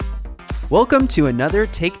Welcome to another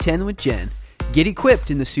Take 10 with Jen. Get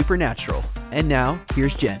equipped in the supernatural. And now,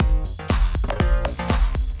 here's Jen.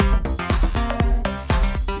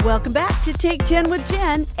 Welcome back to Take 10 with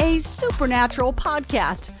Jen, a supernatural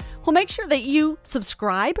podcast. Well, make sure that you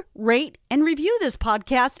subscribe, rate, and review this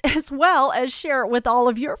podcast as well as share it with all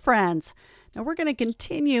of your friends. Now, we're going to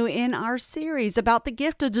continue in our series about the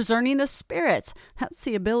gift of discerning of spirits. That's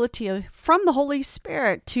the ability from the Holy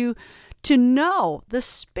Spirit to know the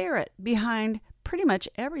spirit behind pretty much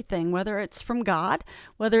everything, whether it's from God,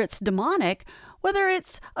 whether it's demonic, whether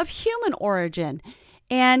it's of human origin.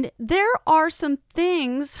 And there are some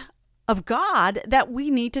things of God that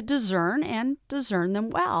we need to discern and discern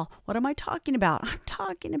them well. What am I talking about? I'm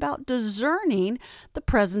talking about discerning the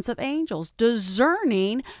presence of angels,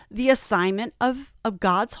 discerning the assignment of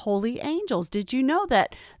God's holy angels. Did you know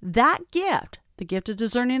that gift, the gift of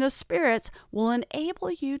discerning of spirits, will enable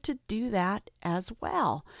you to do that as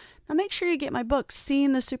well? Now, make sure you get my book,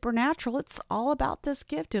 Seeing the Supernatural. It's all about this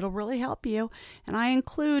gift. It'll really help you. And I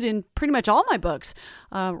include in pretty much all my books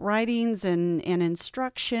writings and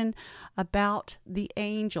instruction about the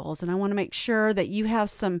angels. And I want to make sure that you have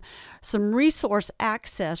some resource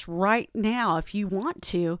access right now, if you want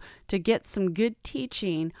to get some good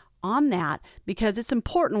teaching on that, because it's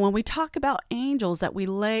important when we talk about angels that we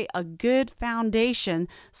lay a good foundation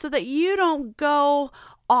so that you don't go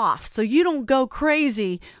off, so you don't go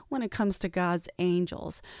crazy when it comes to God's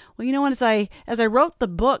angels. Well, you know, as I wrote the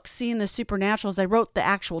book, Seeing the Supernatural, as I wrote the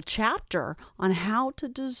actual chapter on how to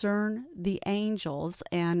discern the angels,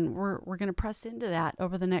 and we're going to press into that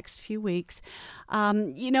over the next few weeks.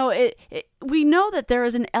 We know that there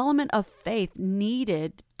is an element of faith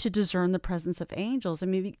needed to discern the presence of angels. I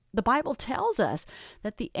mean, the Bible tells us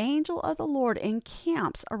that the angel of the Lord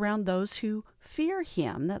encamps around those who fear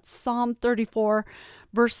him. That's Psalm 34,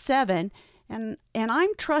 verse 7. And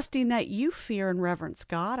I'm trusting that you fear and reverence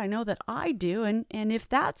God. I know that I do. And if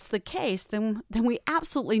that's the case, then we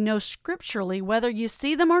absolutely know scripturally, whether you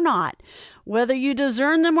see them or not, whether you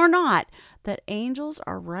discern them or not, that angels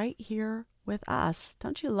are right here with us.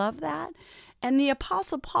 Don't you love that? And the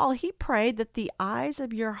Apostle Paul, he prayed that the eyes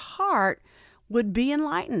of your heart would be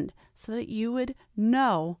enlightened so that you would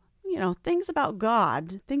know, things about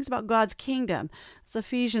God, things about God's kingdom. It's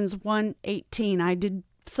Ephesians 1:18. I did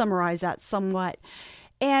summarize that somewhat.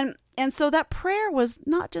 And so that prayer was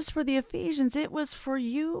not just for the Ephesians, it was for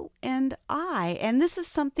you and I. And this is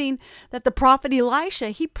something that the prophet Elisha,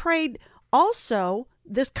 he prayed also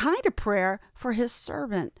this kind of prayer for his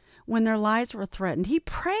servant when their lives were threatened. He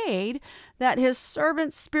prayed that his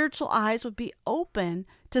servant's spiritual eyes would be open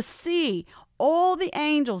to see all the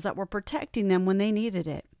angels that were protecting them when they needed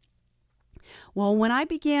it. Well, when I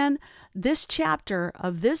began this chapter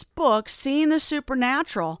of this book, Seeing the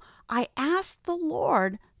Supernatural, I asked the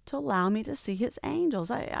Lord to allow me to see his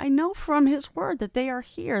angels. I know from his word that they are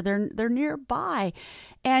here. They're nearby.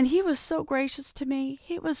 And he was so gracious to me.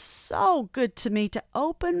 He was so good to me to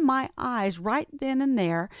open my eyes right then and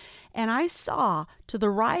there. And I saw to the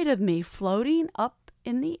right of me, floating up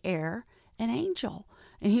in the air, an angel.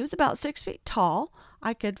 And he was about 6 feet tall.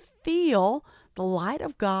 I could feel the light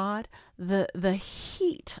of God, the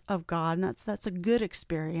heat of God, and that's a good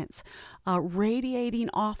experience, radiating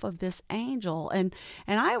off of this angel. And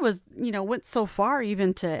I was, went so far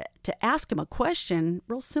even to ask him a question,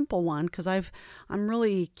 real simple one, because I'm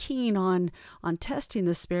really keen on testing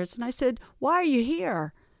the spirits. And I said, "Why are you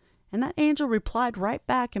here?" And that angel replied right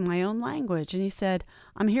back in my own language. And he said,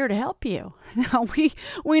 "I'm here to help you." Now,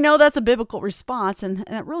 we know that's a biblical response, and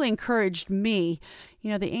that really encouraged me.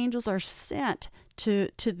 The angels are sent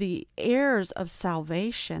to the heirs of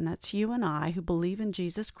salvation. That's you and I who believe in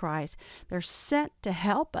Jesus Christ. They're sent to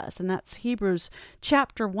help us. And that's Hebrews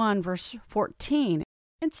chapter 1, verse 14.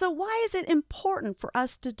 And so why is it important for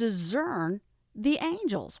us to discern the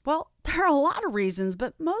angels? Well, there are a lot of reasons,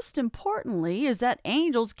 but most importantly is that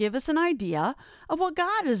angels give us an idea of what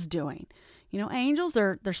God is doing. Angels,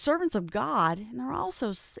 they're servants of God, and they're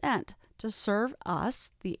also sent to serve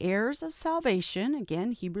us, the heirs of salvation.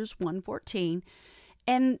 Again, Hebrews 1:14.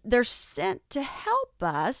 And they're sent to help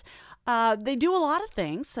us. They do a lot of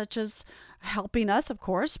things, such as helping us, of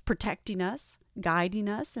course, protecting us, guiding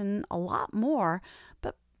us, and a lot more.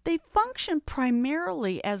 But they function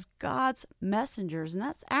primarily as God's messengers, and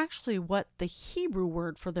that's actually what the Hebrew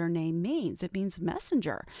word for their name means. It means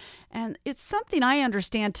messenger. And it's something I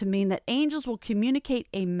understand to mean that angels will communicate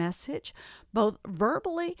a message both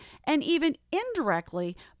verbally and even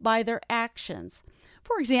indirectly by their actions.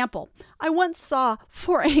 For example, I once saw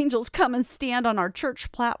 4 angels come and stand on our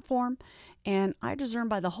church platform, and I discerned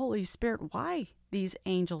by the Holy Spirit why these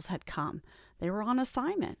angels had come. They were on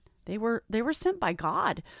assignment. They were sent by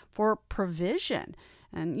God for provision.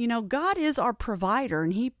 And God is our provider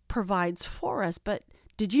and he provides for us, but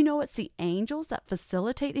did you know it's the angels that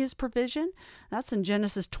facilitate his provision? That's in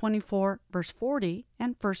Genesis 24 verse 40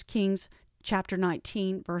 and 1 Kings chapter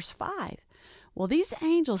 19 verse 5. Well, these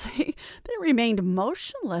angels, they remained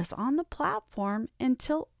motionless on the platform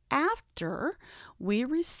until after we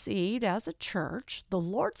received as a church the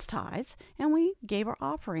Lord's tithes and we gave our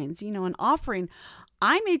offerings. An offering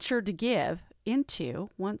I made sure to give into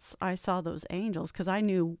once I saw those angels because I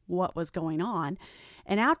knew what was going on.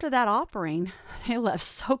 And after that offering, they left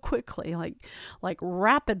so quickly, like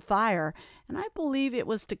rapid fire. And I believe it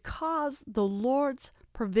was to cause the Lord's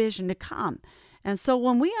provision to come. And so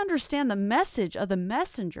when we understand the message of the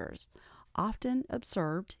messengers, often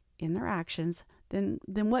observed in their actions, then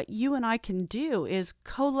what you and I can do is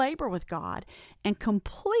co-labor with God and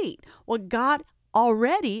complete what God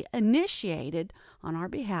already initiated on our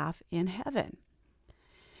behalf in heaven.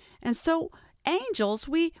 And so angels,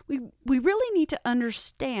 we really need to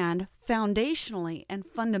understand foundationally and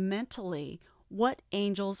fundamentally what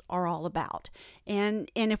angels are all about.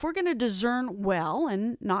 And if we're going to discern well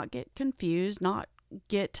and not get confused, not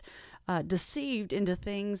get deceived into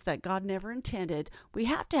things that God never intended, we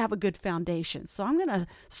have to have a good foundation. So I'm going to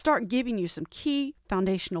start giving you some key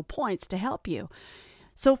foundational points to help you.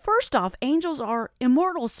 So first off, angels are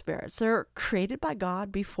immortal spirits. They're created by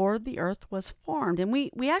God before the earth was formed. And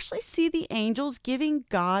we actually see the angels giving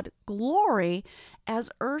God glory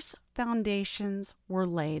as earth's foundations were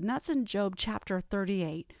laid. And that's in Job chapter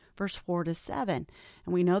 38, verse 4-7. And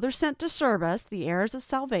we know they're sent to serve us, the heirs of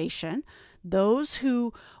salvation, those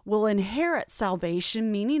who will inherit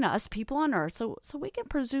salvation, meaning us, people on earth. So we can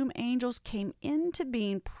presume angels came into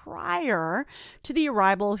being prior to the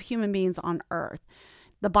arrival of human beings on earth.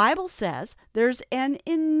 The Bible says there's an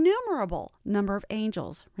innumerable number of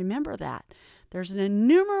angels. Remember that. There's an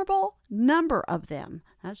innumerable number of them.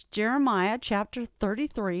 That's Jeremiah chapter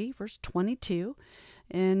 33, verse 22,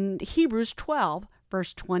 and Hebrews 12,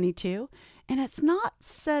 verse 22. And it's not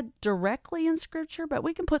said directly in Scripture, but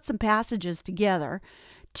we can put some passages together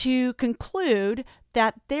to conclude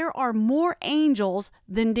that there are more angels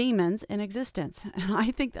than demons in existence. And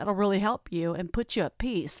I think that'll really help you and put you at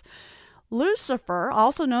peace. Lucifer,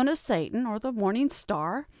 also known as Satan or the morning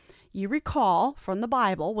star, you recall from the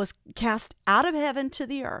Bible, was cast out of heaven to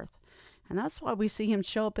the earth. And that's why we see him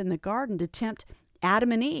show up in the garden to tempt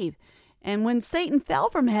Adam and Eve. And when Satan fell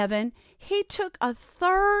from heaven, he took a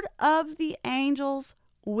third of the angels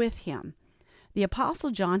with him. The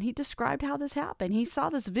Apostle John, he described how this happened. He saw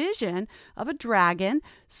this vision of a dragon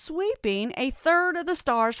sweeping a third of the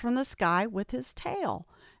stars from the sky with his tail.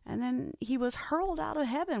 And then he was hurled out of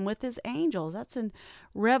heaven with his angels. That's in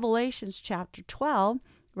Revelations chapter 12,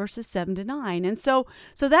 verses 7-9. And so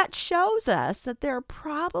that shows us that there are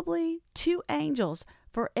probably 2 angels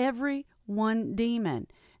for every one demon.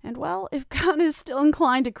 And well, if God is still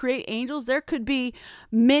inclined to create angels, there could be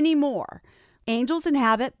many more. Angels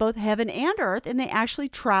inhabit both heaven and earth, and they actually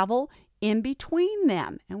travel in between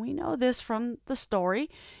them. And we know this from the story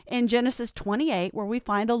in Genesis 28, where we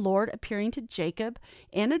find the Lord appearing to Jacob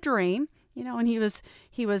in a dream, and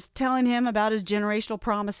he was telling him about his generational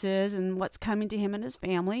promises and what's coming to him and his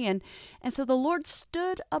family. And so the Lord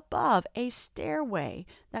stood above a stairway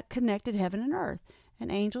that connected heaven and earth.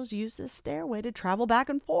 And angels use this stairway to travel back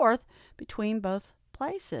and forth between both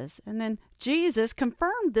places. And then Jesus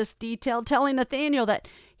confirmed this detail, telling Nathanael that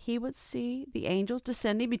he would see the angels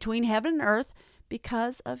descending between heaven and earth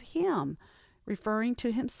because of him, referring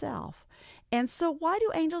to himself. And so why do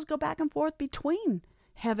angels go back and forth between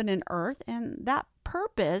heaven and earth? And that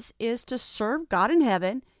purpose is to serve God in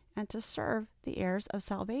heaven and to serve the heirs of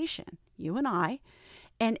salvation, you and I.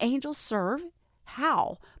 And angels serve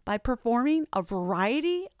how? By performing a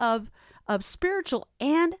variety of spiritual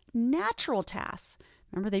and natural tasks.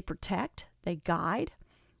 Remember, they protect, they guide,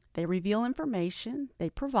 they reveal information, they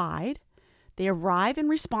provide, they arrive in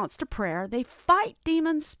response to prayer, they fight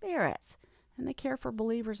demon spirits, and they care for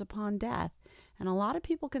believers upon death. And a lot of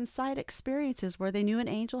people can cite experiences where they knew an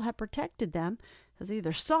angel had protected them because they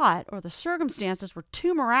either saw it or the circumstances were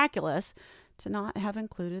too miraculous to not have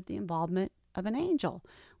included the involvement of an angel.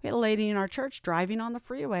 We had a lady in our church driving on the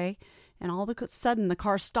freeway, and all of a sudden the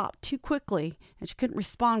car stopped too quickly, and she couldn't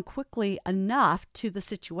respond quickly enough to the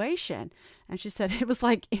situation. And she said it was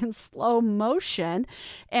like in slow motion.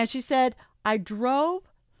 And she said, I drove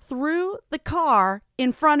through the car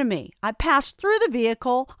in front of me. I passed through the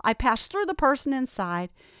vehicle, I passed through the person inside,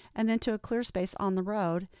 and then to a clear space on the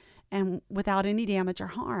road, and without any damage or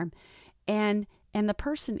harm. And the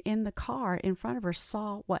person in the car in front of her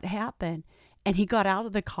saw what happened, And he got out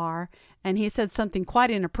of the car and he said something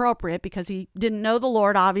quite inappropriate because he didn't know the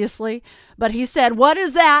Lord, obviously. But he said, "What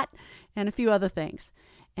is that?" And a few other things.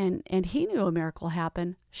 And he knew a miracle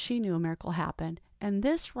happened. She knew a miracle happened. And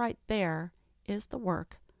this right there is the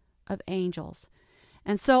work of angels.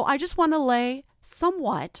 And so I just want to lay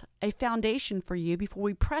somewhat a foundation for you before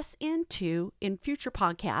we press into, in future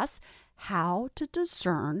podcasts, how to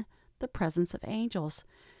discern the presence of angels.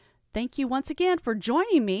 Thank you once again for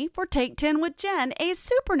joining me for Take 10 with Jen, a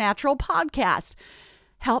supernatural podcast.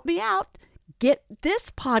 Help me out. Get this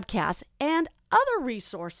podcast and other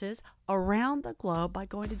resources around the globe by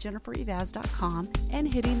going to jenniferevaz.com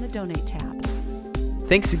and hitting the donate tab.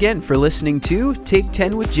 Thanks again for listening to Take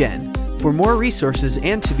 10 with Jen. For more resources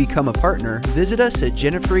and to become a partner, visit us at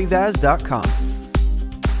jenniferevaz.com.